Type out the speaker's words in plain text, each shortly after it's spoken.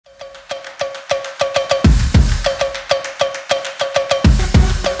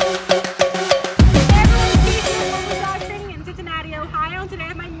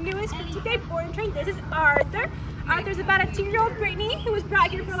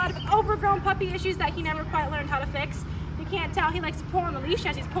lot of overgrown puppy issues that he never quite learned how to fix. You can't tell, he likes to pull on the leash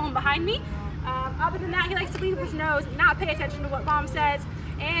as he's pulling behind me. Other than that, he likes to leave his nose and not pay attention to what mom says.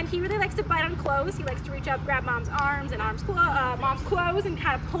 And he really likes to bite on clothes. He likes to reach up, grab mom's arms and mom's clothes and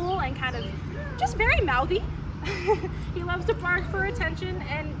kind of pull and kind of just very mouthy. He loves to bark for attention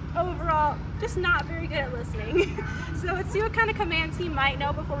and overall just not very good at listening. So let's see what kind of commands he might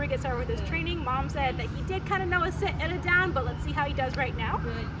know before we get started with his training. Mom said that he did kind of know a sit and a down, but let's see how he does right now.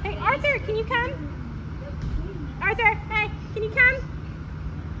 Hey Arthur, can you come? Arthur, hey, can you come?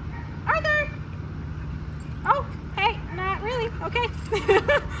 Arthur! Oh, hey, not really, okay.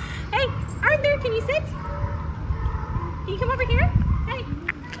 Hey, Arthur, can you sit? Can you come over here? Hey,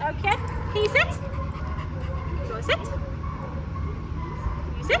 okay, can you sit? You want to sit?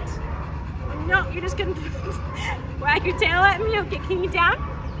 Can you sit? No, you're just gonna wag your tail at me. Okay, can you down?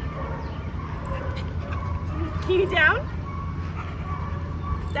 Can you down?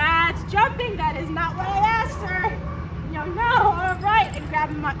 That's jumping. That is not what I asked, sir. No, no. All right, and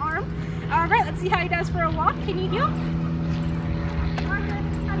grabbing my arm. All right, let's see how he does for a walk. Can you do?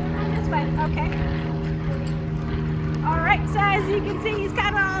 This way. Okay. All right, so as you can see, he's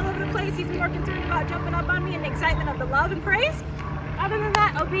kind of all over the place. He's more concerned about jumping up on me and the excitement of the love and praise. Other than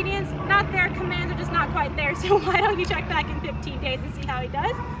that, obedience, not there. Commands are just not quite there. So why don't you check back in 15 days and see how he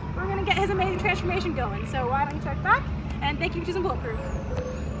does? We're going to get his amazing transformation going. So why don't you check back? And thank you for choosing Bulletproof.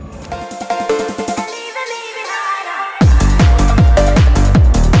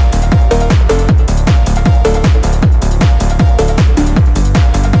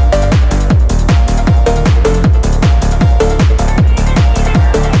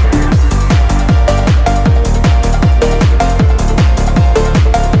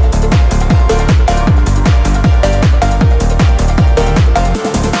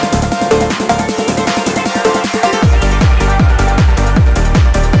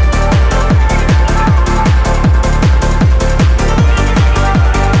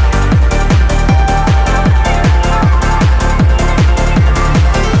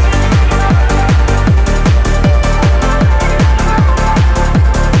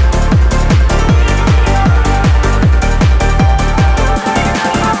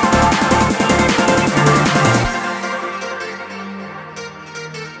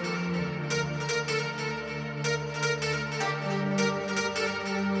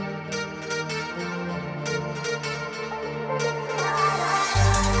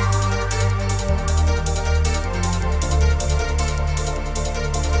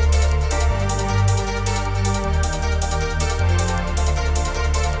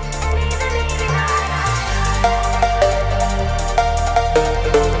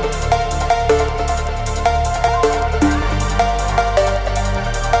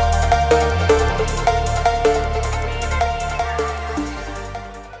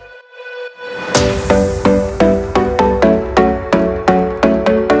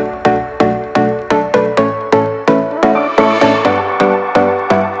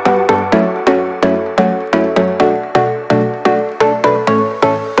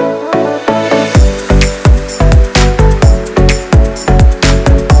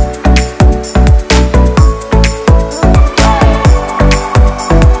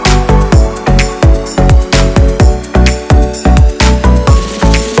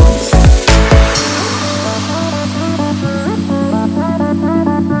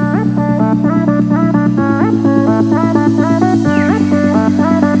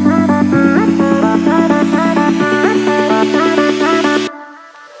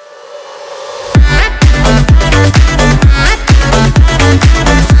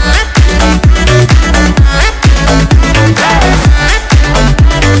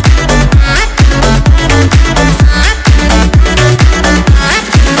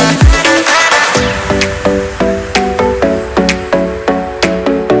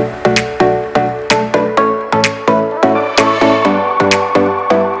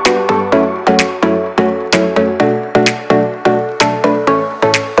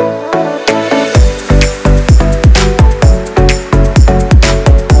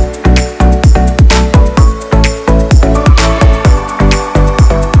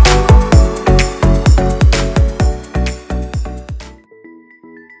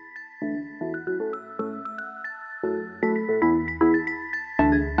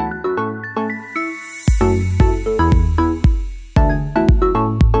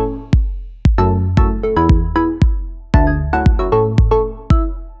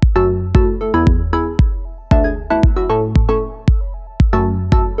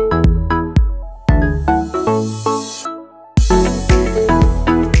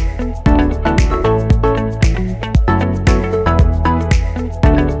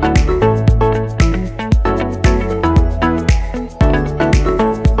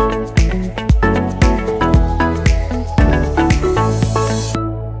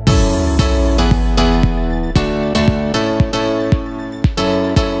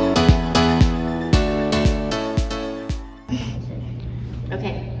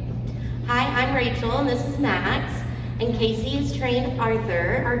 and this is Max. And Casey has trained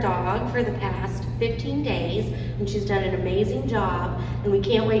Arthur, our dog, for the past 15 days, and she's done an amazing job. And we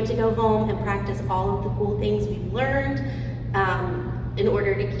can't wait to go home and practice all of the cool things we've learned in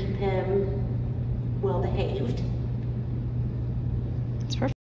order to keep him well behaved.